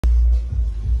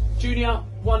Junior,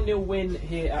 1-0 win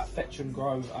here at Fetcham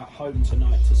Grove at home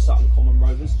tonight to Sutton Common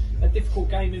Rovers. A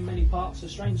difficult game in many parts, a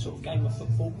strange sort of game of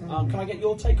football. Can I get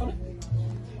your take on it?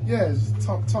 Yeah, it's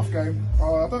a tough game.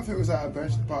 I don't think it was at our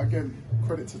best, but again,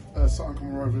 credit to Sutton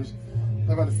Common Rovers.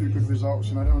 They've had a few good results,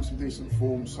 they're on some decent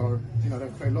form, so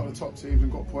they've played a lot of top teams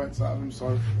and got points out of them.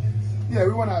 So yeah,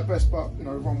 we won at our best, but we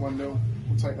won 1-0.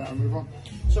 We'll take that and move on.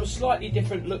 So a slightly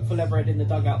different look for Leatherhead in the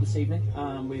dugout this evening,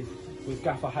 with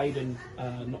Gaffer Hayden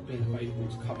not being available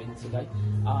to come in today.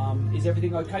 Is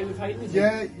everything okay with Hayden?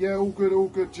 Yeah, all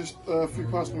good. Just a few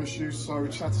personal issues, so we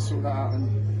just had to sort that out.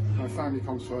 And family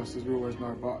comes first, as we always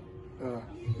know. But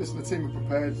listen, the team are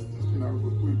prepared.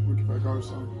 We give it a go,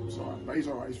 so it's all right. But he's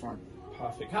all right. He's fine.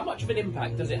 Perfect. How much of an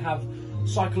impact does it have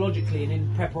psychologically and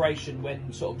in preparation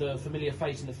when sort of the familiar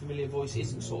face and the familiar voice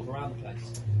isn't sort of around the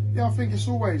place? Yeah, I think it's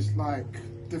always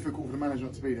difficult for the manager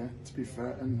not to be there. To be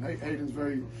fair, and Hayden's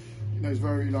very. He's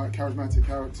very charismatic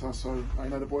character, so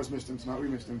the boys missed him tonight, we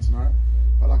missed him tonight.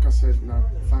 But like I said,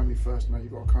 family first, mate.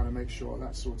 You've got to kind of make sure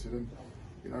that's sorted, and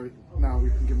now we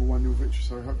can give him a 1-0 victory.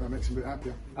 So I hope that makes him a bit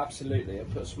happier. Absolutely,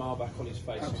 it put a smile back on his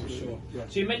face, for sure. Yeah.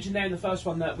 So you mentioned there in the first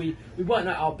one that we weren't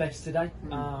at our best today,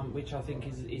 which I think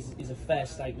is a fair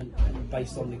statement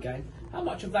based on the game. How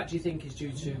much of that do you think is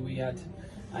due to we had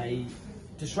a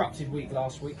disrupted week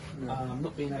last week,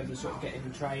 not being able to sort of get in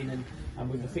and train, and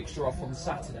with the fixture off on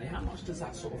Saturday, how much does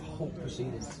that sort of halt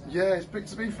proceedings? Yeah,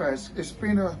 to be fair, it's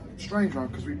been a strange one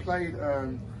because we played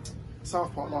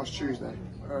South Park last Tuesday.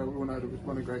 We all know it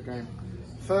was a great game.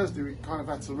 Thursday we kind of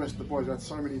had to rest the boys. We had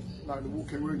so many the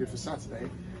walk-in wounded for Saturday.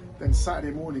 Then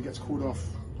Saturday morning gets called off.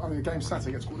 The game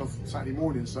Saturday gets called off Saturday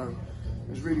morning, so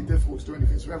it's really difficult to do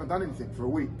anything. So we haven't done anything for a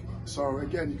week. So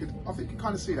again, I think you can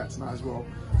kind of see that tonight as well.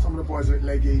 Some of the boys are a bit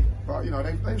leggy, but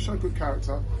they've shown good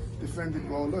character, defended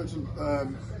well, loads of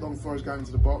long throws going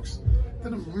into the box.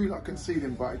 Didn't really concede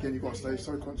him, but again, you've got to stay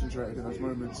so concentrated in those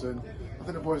moments, and I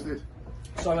think the boys did.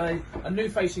 So a new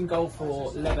facing goal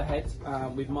for Leatherhead,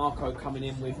 with Marco coming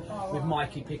in with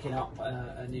Mikey picking up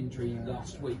an injury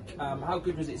last week. How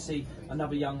good was it to see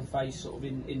another young face sort of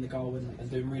in the goal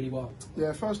and doing really well?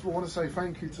 Yeah, first of all I want to say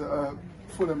thank you to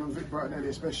Fulham and Vic Brighton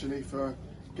Elliott especially for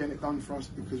getting it done for us,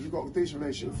 because we've got a decent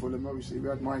relationship with Fulham. Obviously we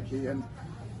had Mikey, and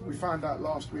we found out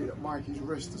last week that Mikey's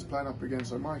wrist is playing up again,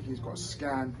 so Mikey's got a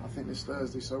scan I think this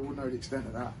Thursday, so we'll know the extent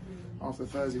of that after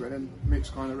Thursday. But then Mick's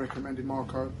kind of recommended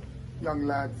Marco. Young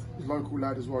lad, local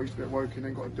lad as well, used to be at Woking,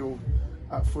 then got a deal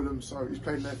at Fulham, so he's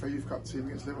played in the FA Youth Cup team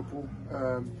against Liverpool.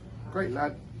 Great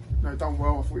lad, done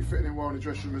well. I thought he fitted in well in the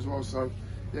dressing room as well, so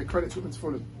yeah, credit to him to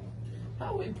Fulham.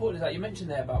 How important is that? You mentioned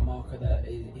there about Marco that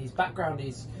his background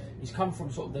is he's come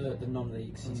from sort of the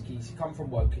non-leagues. He's come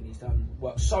from Woking. He's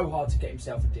worked so hard to get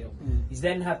himself a deal. He's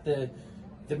then had the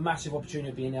massive opportunity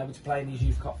of being able to play in these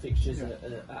Youth Cup fixtures at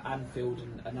Anfield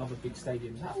and other big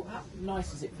stadiums. How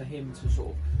nice is it for him to sort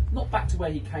of, not back to where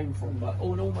he came from, but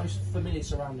an almost familiar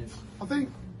surroundings? I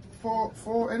think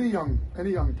for any young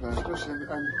player, especially,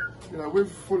 and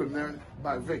with Fulham, there,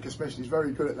 like Vic especially, he's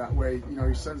very good at that way. He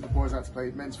sends the boys out to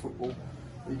play men's football.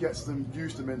 He gets them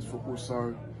used to men's football,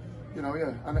 so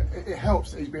yeah, and it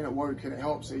helps that he's been at Woking. It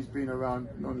helps that he's been around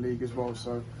non-league as well.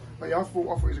 So, but yeah, I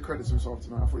thought he was a credit to himself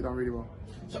tonight. I thought he done really well.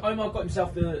 So Omar got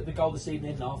himself the goal this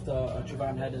evening after a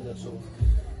Javan header that sort of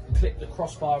clipped the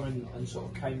crossbar and sort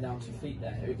of came down to feet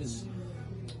there. It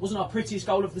wasn't our prettiest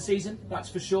goal of the season, that's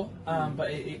for sure,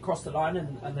 but it crossed the line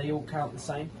and they all count the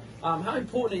same. How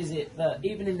important is it that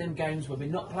even in them games where we're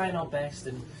not playing our best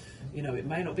and it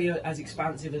may not be as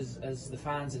expansive as the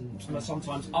fans and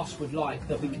sometimes us would like,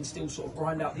 that we can still sort of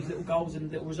grind out these little goals and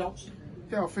little results?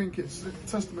 Yeah, I think it's a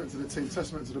testament to the team,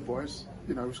 testament to the boys.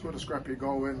 We scored a scrappy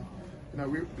goal, and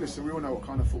we all know what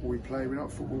kind of football we play. We know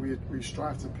what football we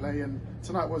strive to play, and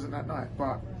tonight wasn't that night.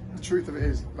 But the truth of it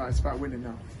is, it's about winning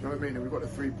now. You know what I mean? And we've got the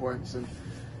 3 points, and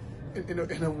in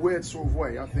a weird sort of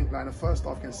way, I think in the first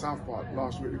half against South Park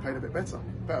last week we played a bit better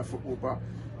football. But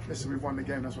listen, we've won the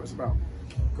game. That's what it's about.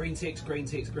 Green ticks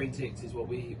is what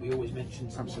we always mention.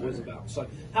 Absolutely. About. So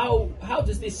how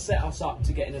does this set us up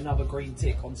to getting another green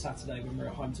tick on Saturday when we're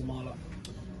at home to Marlow?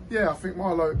 Yeah, I think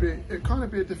Marlow it'd kind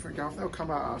of be a different game. They'll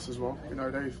come out at us as well.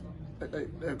 They're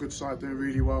a good side, doing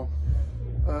really well.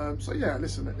 So yeah,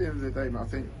 listen. At the end of the day, mate, I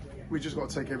think we just got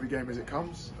to take every game as it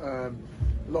comes. A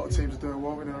lot of teams are doing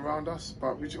well in and around us,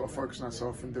 but we just got to focus on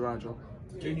ourselves and do our job.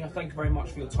 Junior, thank you very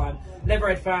much for your time.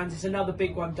 Leatherhead fans, it's another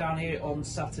big one down here on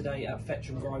Saturday at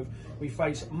Fetcham Grove. We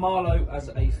face Marlow as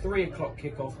a 3 o'clock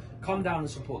kickoff. Come down and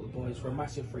support the boys for a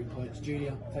massive 3 points.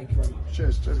 Junior, thank you very much.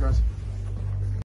 Cheers guys.